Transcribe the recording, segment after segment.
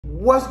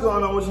What's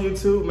going on with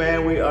YouTube,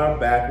 man? We are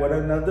back with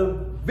another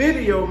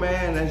video,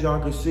 man. As y'all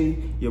can see,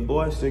 your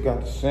boy still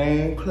got the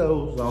same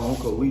clothes on,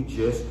 cause we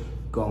just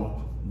gonna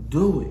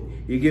do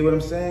it. You get what I'm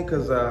saying?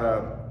 Cause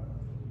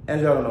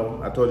as y'all know,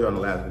 I told y'all in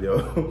the last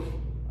video,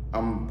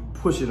 I'm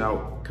pushing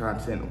out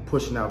content, I'm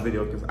pushing out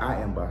videos because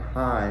I am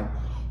behind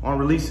on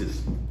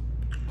releases.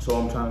 So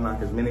I'm trying to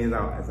knock as many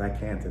out as I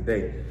can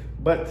today.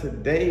 But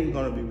today we're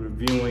gonna be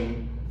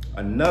reviewing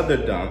another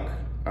dunk.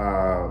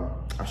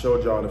 I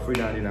showed y'all the free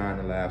 99,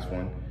 the last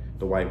one,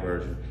 the white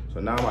version. So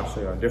now I'm about to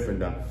show y'all a different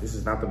dunk. This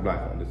is not the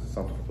black one, this is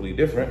something completely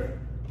different.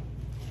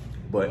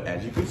 But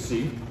as you can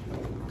see,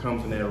 it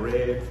comes in that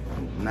red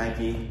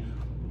Nike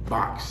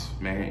box,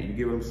 man. You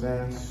get what I'm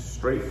saying?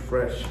 Straight,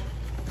 fresh,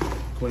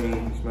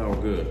 clean, smell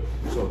good.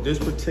 So this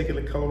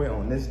particular colorway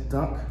on this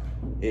dunk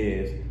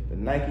is the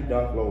Nike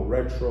Dunk Low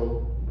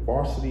Retro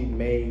Varsity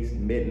Maize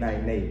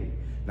Midnight Navy.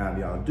 Now, if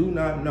y'all do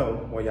not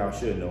know, well, y'all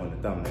should know in the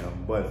thumbnail,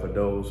 but for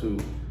those who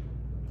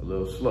a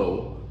little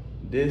slow,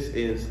 this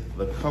is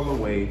the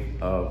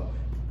colorway of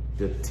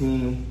the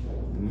team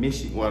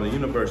Michigan, well, the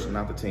university,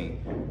 not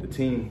the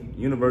team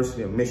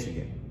University of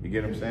Michigan. You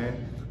get what I'm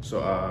saying?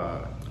 So,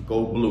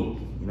 go blue,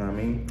 you know what I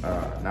mean?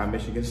 Not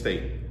Michigan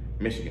State,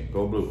 Michigan,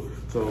 go blue.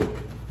 So,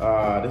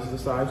 this is a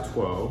size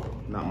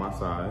 12, not my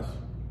size.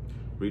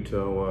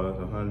 Retail was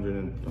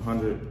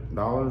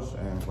 $100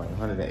 and like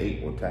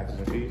 $108 with taxes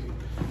and fees.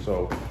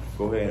 So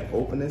go ahead and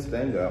open this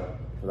thing up,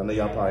 because I know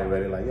y'all probably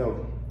ready, like,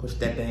 yo, push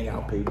that thing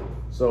out, people.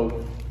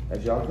 So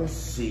as y'all can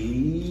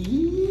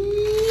see,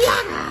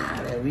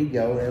 there we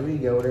go, there we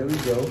go, there we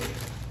go.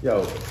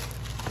 Yo,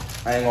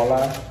 I ain't gonna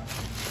lie,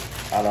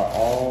 out of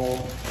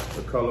all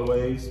the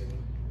colorways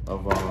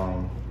of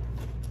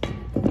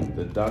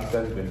the dunks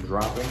that have been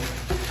dropping,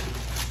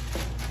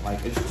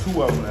 like it's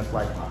two of them that's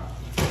like my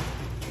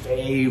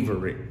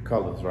favorite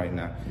colors right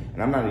now.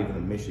 And I'm not even a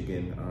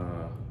Michigan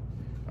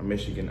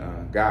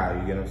guy,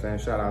 you get what I'm saying?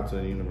 Shout out to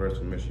the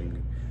University of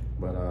Michigan,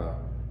 but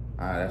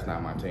that's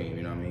not my team,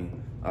 you know what I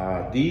mean?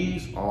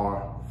 These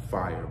are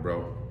fire,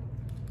 bro.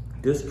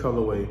 This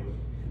colorway,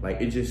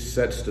 like, it just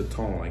sets the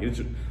tone. Like,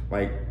 it's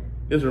like,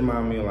 this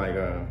remind me of like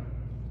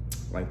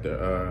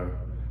the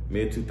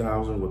mid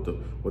 2000s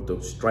with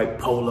the striped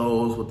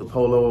polos, with the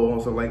polo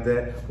and stuff like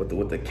that,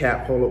 with the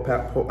cap polo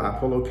cap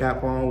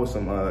on, with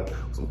some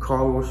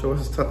cargo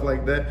shorts and stuff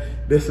like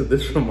that. This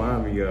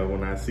remind me of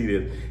when I see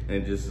this, and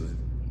it just,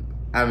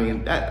 I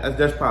mean,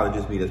 that's probably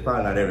just me. That's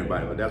probably not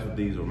everybody, but that's what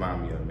these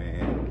remind me of,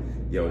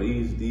 man. Yo,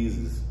 these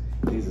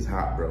is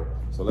hot, bro.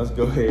 So let's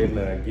go ahead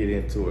and get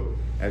into it.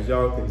 As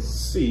y'all can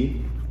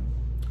see,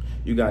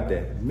 you got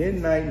that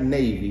midnight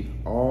navy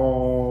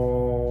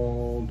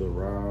all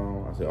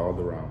around. I said all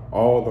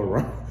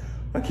around.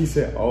 Like he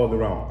said, all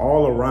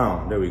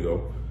around. There we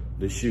go.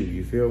 The shoe.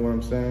 You feel what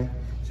I'm saying?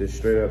 Just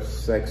straight up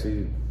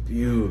sexy,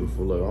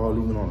 beautiful look. All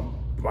even on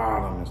the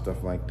bottom and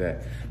stuff like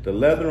that. The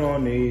leather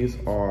on these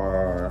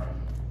are,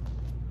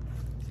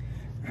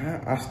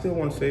 I still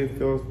want to say it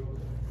feels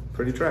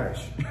pretty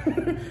trash.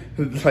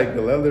 Like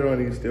the leather on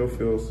these still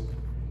feels,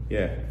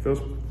 yeah,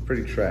 feels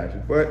pretty trash,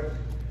 but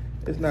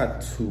it's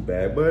not too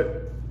bad,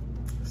 but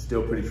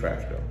still pretty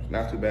trash though.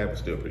 Not too bad, but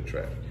still pretty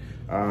trash.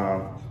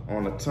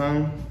 On the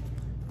tongue,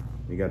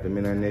 you got the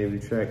midnight navy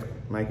check,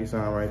 Nike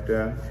sign right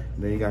there.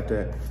 And then you got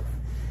that,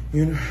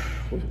 you know,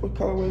 what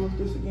colorway was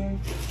this again?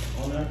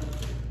 On there,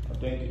 I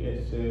think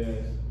it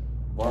says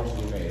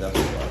Varsity Maize. That's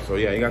what it was. So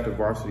yeah, you got the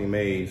Varsity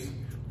Maize,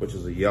 which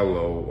is a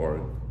yellow or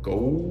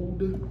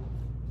gold.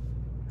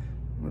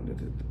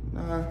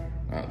 Nah,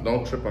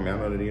 don't trip on me. I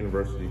know that the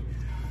University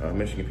of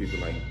Michigan people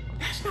like,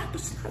 that's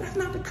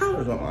not the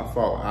colors on my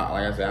fault.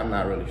 Like I said, I'm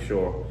not really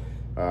sure.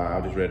 I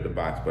just read the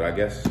box, but I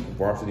guess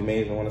Varsity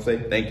Maize, I want to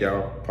say thank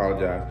y'all,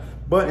 apologize.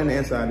 But in the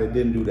inside, they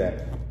didn't do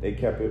that. They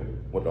kept it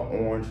with the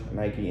orange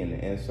Nike in the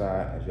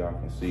inside, as y'all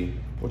can see,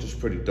 which is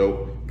pretty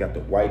dope. Got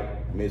the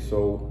white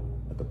midsole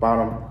at the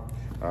bottom.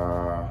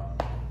 I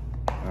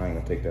ain't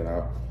gonna take that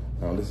out.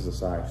 This is a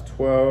size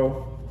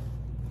 12,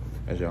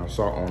 as y'all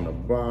saw on the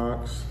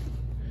box.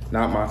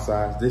 Not my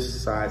size.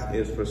 This size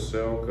is for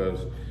sale,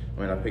 because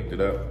when I picked it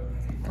up,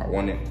 I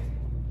want it.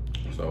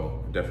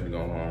 So definitely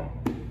gonna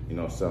you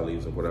know, sell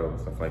these or whatever,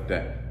 stuff like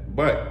that.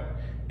 But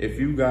if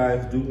you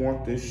guys do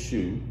want this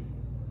shoe,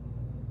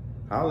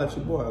 I'll let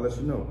you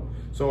know.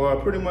 So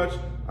pretty much,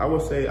 I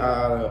would say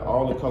out of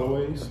all the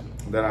colorways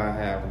that I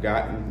have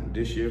gotten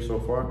this year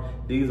so far,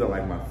 these are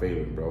like my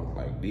favorite, bro.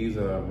 Like, these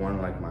are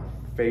one like my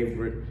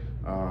favorite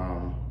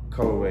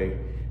colorway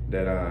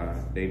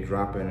that they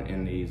drop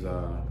in these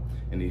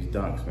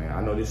dunks, man.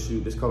 I know this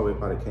colorway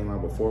probably came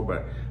out before,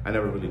 but I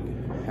never really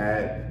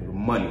had the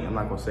money. I'm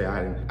not gonna say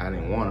I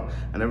didn't want them.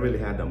 I never really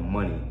had the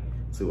money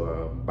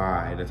to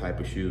buy the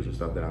type of shoes and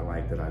stuff that I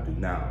like, that I do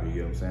now. You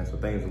get what I'm saying? So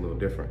things are a little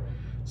different.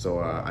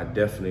 So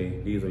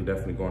these are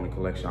definitely going to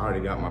collection. I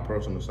already got my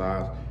personal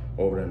size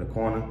over there in the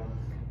corner,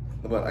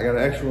 but I got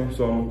an extra one,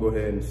 so I'm gonna go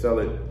ahead and sell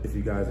it if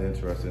you guys are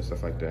interested and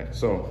stuff like that.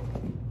 So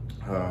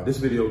This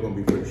video is gonna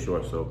be pretty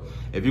short, so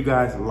if you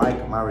guys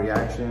like my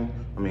reaction,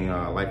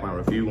 like my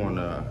review on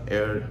the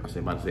Air,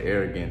 about to say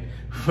Air again,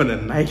 for the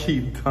Nike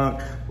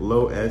Dunk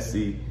Low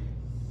SC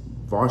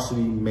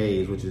Varsity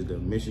Maize, which is the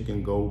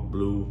Michigan Gold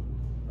Blue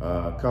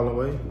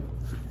colorway,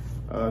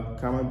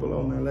 comment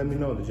below, man. Let me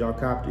know, did y'all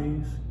cop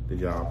these? Did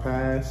y'all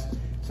pass?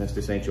 Since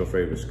this ain't your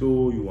favorite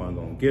school, you wanna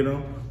go get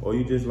them, or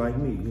you just like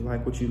me, you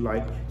like what you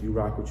like, you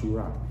rock what you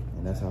rock.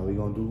 And that's how we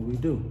gonna do what we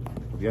do.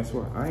 But guess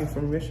what? I ain't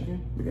from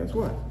Michigan, but guess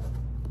what?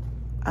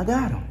 I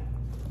got them,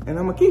 and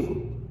I'm gonna keep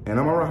them, and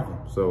I'm gonna rock them.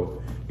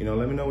 So,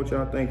 let me know what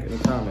y'all think in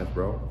the comments,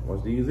 bro.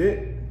 Was these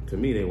it? To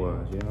me, they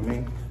was, you know what I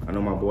mean? I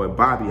know my boy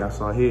Bobby, I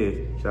saw his.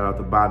 Shout out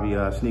to Bobby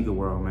Sneaker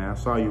World, man. I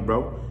saw you,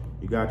 bro.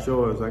 You got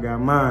yours, I got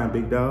mine,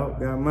 big dog,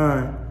 got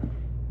mine.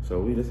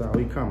 So this how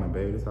we coming,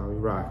 baby. This how we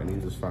rocking.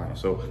 These is fine.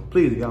 So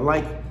please, if y'all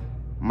like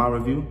my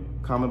review,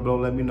 comment below,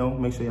 let me know.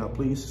 Make sure y'all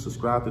please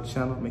subscribe to the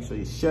channel. Make sure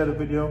you share the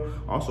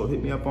video. Also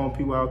hit me up on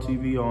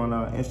PWildTV on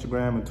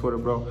Instagram and Twitter,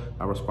 bro.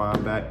 I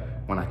respond back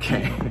when I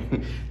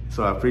can.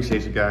 So I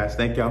appreciate you guys.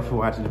 Thank y'all for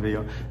watching the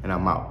video, and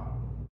I'm out.